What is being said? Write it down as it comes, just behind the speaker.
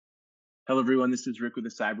Hello, everyone. This is Rick with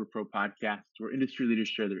the Cyber Pro podcast, where industry leaders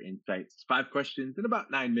share their insights. 5 questions in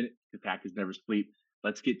about 9 minutes. Attackers never sleep.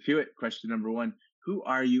 Let's get to it. Question number one: who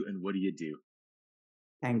are you and what do you do?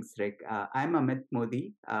 Thanks, Rick. I'm Amit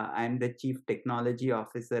Modi. I'm the Chief Technology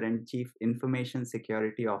Officer and Chief Information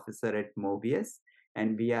Security Officer at Movius.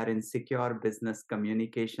 And we are in secure business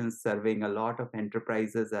communications, serving a lot of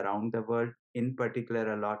enterprises around the world, in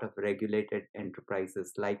particular, a lot of regulated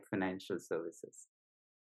enterprises like financial services.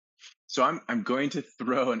 So I'm going to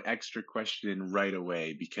throw an extra question in right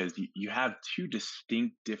away because you have two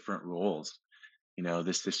distinct different roles.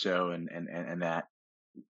 This to show and that.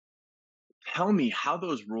 Tell me how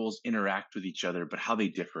those roles interact with each other, but how they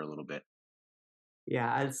differ a little bit.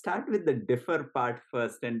 Yeah, I'll start with the differ part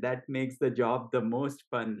first, and that makes the job the most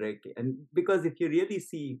fun, Rick. And because if you really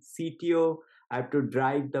see CTO, I have to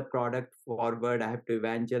drive the product forward, I have to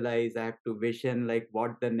evangelize, I have to vision like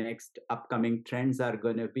what the next upcoming trends are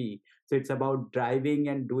going to be. So it's about driving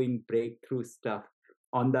and doing breakthrough stuff.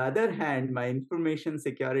 On the other hand, my information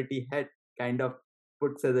security head kind of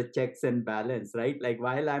puts as a checks and balance, right? Like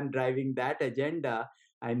while I'm driving that agenda,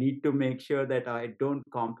 I need to make sure that I don't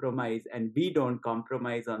compromise and we don't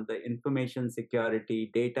compromise on the information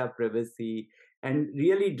security, data privacy, and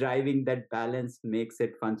really driving that balance makes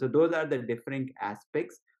it fun. So, those are the different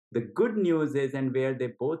aspects. The good news is, and where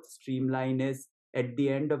they both streamline, is at the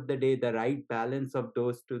end of the day, the right balance of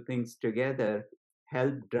those two things together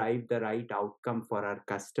help drive the right outcome for our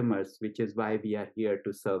customers, which is why we are here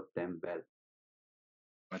to serve them well.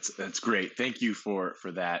 That's great. Thank you for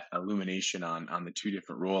that illumination on the two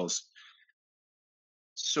different roles.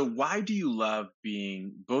 So why do you love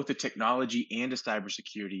being both a technology and a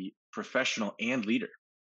cybersecurity professional and leader?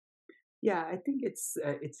 Yeah, I think it's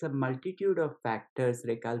a multitude of factors.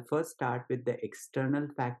 Like I'll first start with the external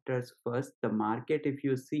factors first. The market, if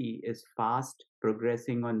you see, is fast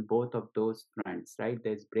progressing on both of those fronts, right?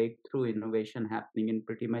 There's breakthrough innovation happening in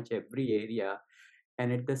pretty much every area,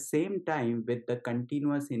 and at the same time, with the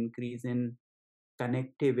continuous increase in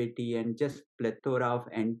connectivity and just plethora of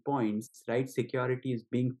endpoints, right? Security is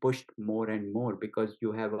being pushed more and more because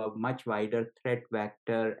you have a much wider threat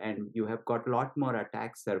vector and you have got a lot more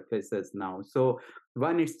attack surfaces now. So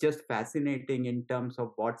one, it's just fascinating in terms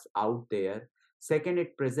of what's out there. Second,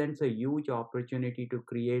 it presents a huge opportunity to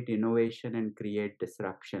create innovation and create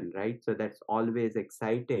disruption, right? So that's always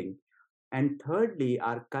exciting. And thirdly,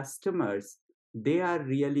 our customers, they are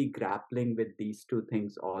really grappling with these two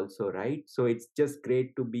things also, right? So it's just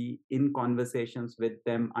great to be in conversations with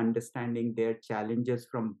them, understanding their challenges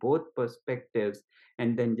from both perspectives,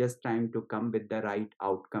 and then just trying to come with the right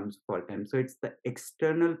outcomes for them. So it's the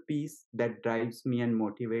external piece that drives me and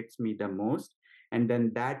motivates me the most. And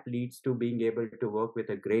then that leads to being able to work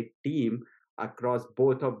with a great team across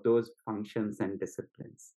both of those functions and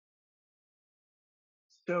disciplines.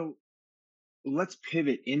 So let's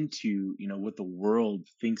pivot into what the world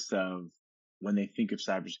thinks of when they think of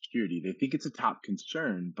cybersecurity. They think it's a top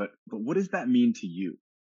concern, but what does that mean to you?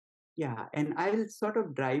 Yeah, and I'll sort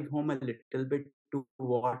of drive home a little bit to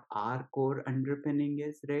what our core underpinning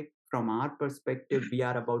is, Rick. From our perspective, we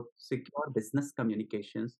are about secure business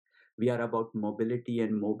communications. We are about mobility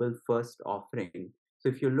and mobile first offering. So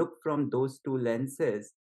if you look from those two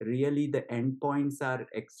lenses, really the endpoints are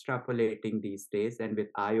extrapolating these days. And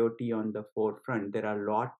with IoT on the forefront, there are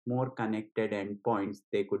a lot more connected endpoints.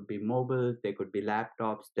 They could be mobile, they could be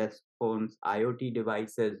laptops, desk phones, IoT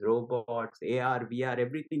devices, robots, AR, VR,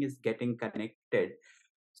 everything is getting connected.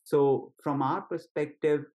 So, from our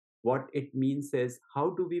perspective, what it means is how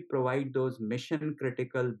do we provide those mission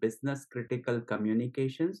critical, business critical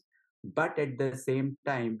communications, but at the same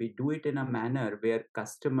time, we do it in a manner where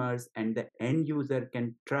customers and the end user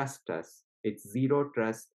can trust us. It's zero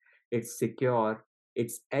trust, it's secure,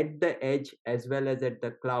 it's at the edge as well as at the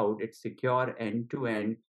cloud, it's secure end to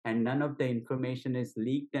end. And none of the information is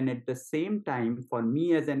leaked. And at the same time, for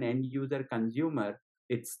me as an end user consumer,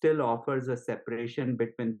 it still offers a separation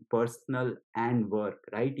between personal and work,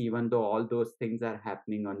 right? Even though all those things are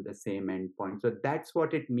happening on the same endpoint. So that's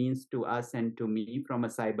what it means to us and to me from a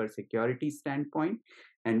cybersecurity standpoint.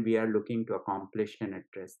 And we are looking to accomplish and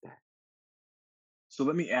address that. So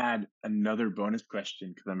let me add another bonus question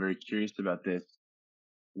because I'm very curious about this.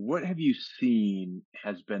 What have you seen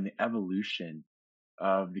has been the evolution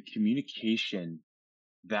of the communication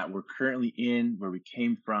that we're currently in, where we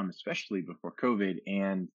came from, especially before COVID,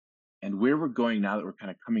 and where we're going now that we're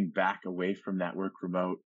kind of coming back away from that work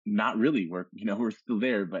remote, not really work, we're still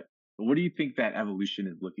there, but what do you think that evolution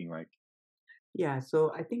is looking like? Yeah,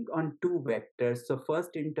 so I think on two vectors. So,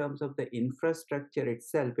 first, in terms of the infrastructure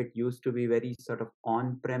itself, it used to be very sort of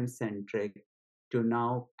on prem centric. to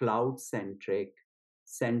now cloud centric,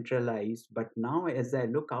 centralized. But now, as I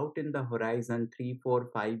look out in the horizon, 3, 4,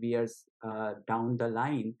 5 years down the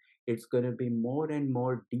line, it's going to be more and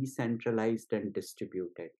more decentralized and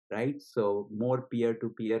distributed, right? So more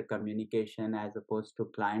peer-to-peer communication as opposed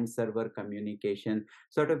to client-server communication.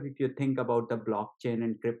 Sort of, if you think about the blockchain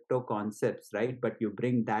and crypto concepts, right? But you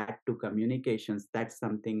bring that to communications, that's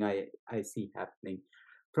something I see happening.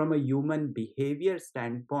 From a human behavior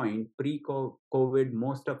standpoint, pre-COVID,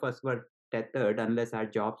 most of us were tethered unless our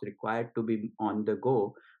jobs required to be on the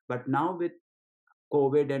go. But now with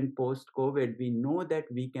COVID and post COVID, we know that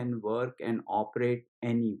we can work and operate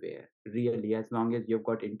anywhere, really, as long as you've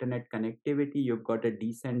got internet connectivity, you've got a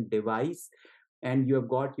decent device, and you've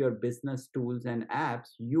got your business tools and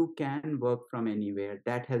apps, you can work from anywhere.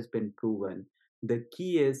 That has been proven. The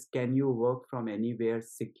key is, can you work from anywhere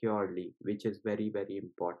securely, which is very, very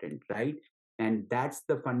important, right? And that's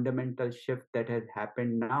the fundamental shift that has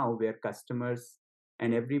happened now, where customers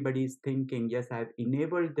and everybody is thinking, yes, I've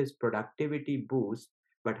enabled this productivity boost,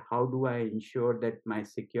 but how do I ensure that my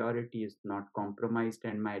security is not compromised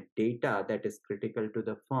and my data that is critical to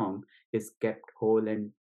the firm is kept whole and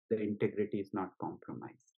the integrity is not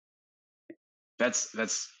compromised? That's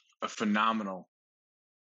a phenomenal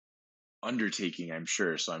undertaking, I'm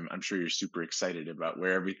sure. So I'm sure you're super excited about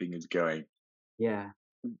where everything is going. Yeah.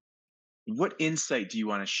 What insight do you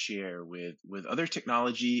want to share with other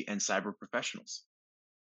technology and cyber professionals?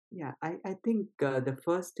 Yeah, I think the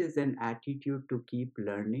first is an attitude to keep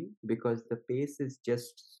learning, because the pace is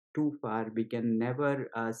just too far. We can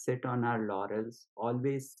never sit on our laurels,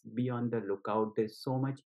 always be on the lookout. There's so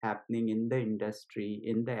much happening in the industry,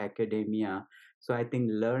 in the academia. So I think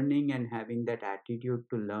learning and having that attitude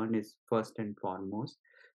to learn is first and foremost.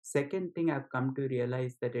 Second thing, I've come to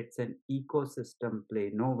realize that it's an ecosystem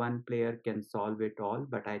play. No one player can solve it all,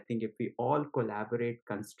 but I think if we all collaborate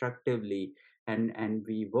constructively and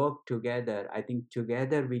we work together, I think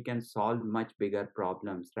together we can solve much bigger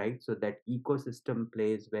problems, right? So that ecosystem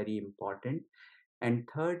play is very important. And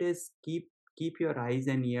third is, keep your eyes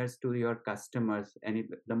and ears to your customers, and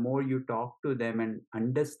the more you talk to them and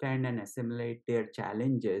understand and assimilate their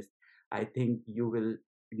challenges, I think you'll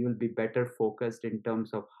be better focused in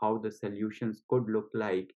terms of how the solutions could look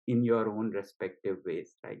like in your own respective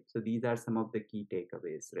ways, right? So these are some of the key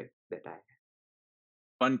takeaways, Rick, that I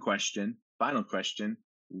Fun question. Final question.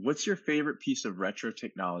 What's your favorite piece of retro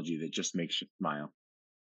technology that just makes you smile?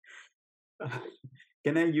 have.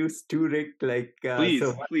 Can I use two, Rick? Like, so Please,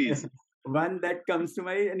 one, please. one that comes to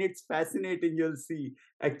mind, and it's fascinating. You'll see.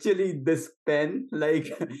 Actually, this pen,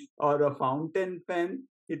 like, or a fountain pen,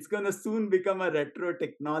 it's gonna soon become a retro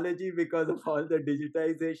technology because of all the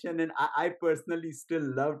digitization. And I personally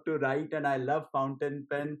still love to write, and I love fountain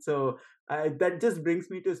pen. So that just brings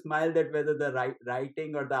me to smile, that whether the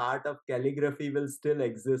writing or the art of calligraphy will still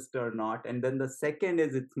exist or not. And then the second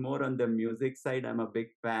is, it's more on the music side. I'm a big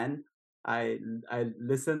fan. I I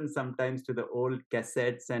listen sometimes to the old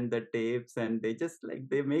cassettes and the tapes, and they just, like,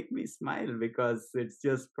 they make me smile, because it's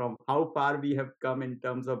just from how far we have come in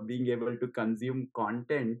terms of being able to consume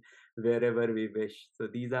content wherever we wish. So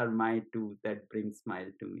these are my two that bring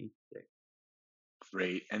smile to me. Right.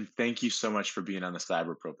 Great. And thank you so much for being on the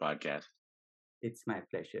Cyber Pro podcast. It's my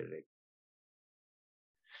pleasure, Rick.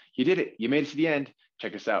 You did it. You made it to the end.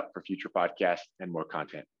 Check us out for future podcasts and more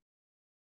content.